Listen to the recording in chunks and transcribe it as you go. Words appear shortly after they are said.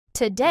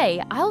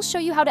Today, I'll show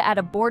you how to add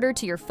a border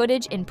to your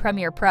footage in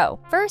Premiere Pro.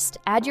 First,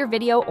 add your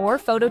video or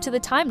photo to the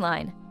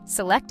timeline.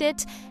 Select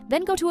it,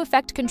 then go to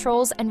Effect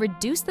Controls and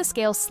reduce the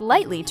scale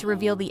slightly to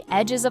reveal the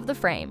edges of the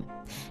frame.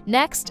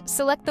 Next,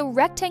 select the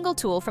Rectangle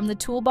tool from the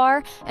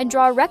toolbar and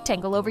draw a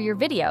rectangle over your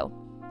video.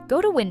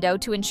 Go to Window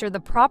to ensure the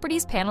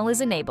Properties panel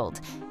is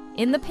enabled.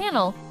 In the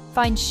panel,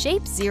 find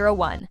Shape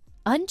 01,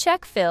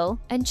 uncheck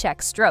Fill, and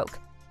check Stroke.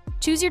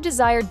 Choose your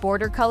desired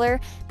border color,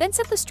 then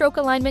set the stroke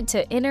alignment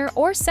to inner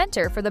or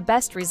center for the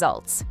best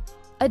results.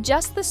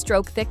 Adjust the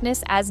stroke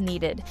thickness as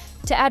needed.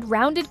 To add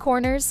rounded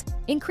corners,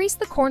 increase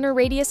the corner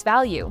radius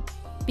value.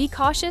 Be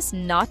cautious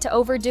not to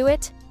overdo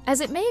it,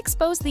 as it may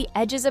expose the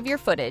edges of your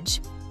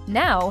footage.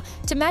 Now,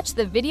 to match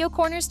the video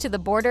corners to the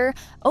border,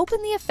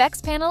 open the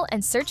Effects panel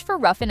and search for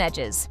Roughen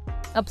Edges.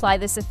 Apply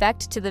this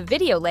effect to the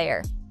video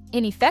layer.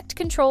 In Effect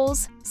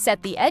Controls,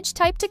 set the edge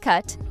type to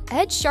cut,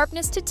 edge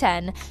sharpness to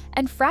 10,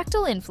 and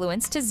fractal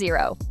influence to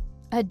 0.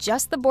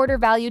 Adjust the border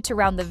value to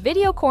round the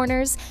video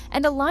corners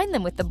and align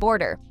them with the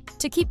border.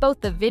 To keep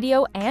both the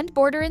video and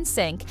border in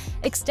sync,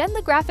 extend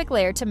the graphic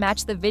layer to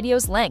match the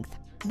video's length.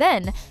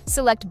 Then,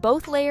 select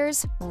both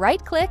layers,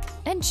 right-click,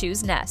 and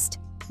choose Nest.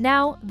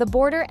 Now, the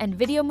border and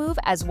video move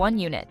as one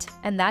unit.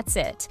 And that's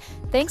it.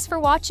 Thanks for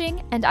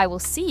watching, and I will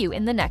see you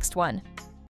in the next one.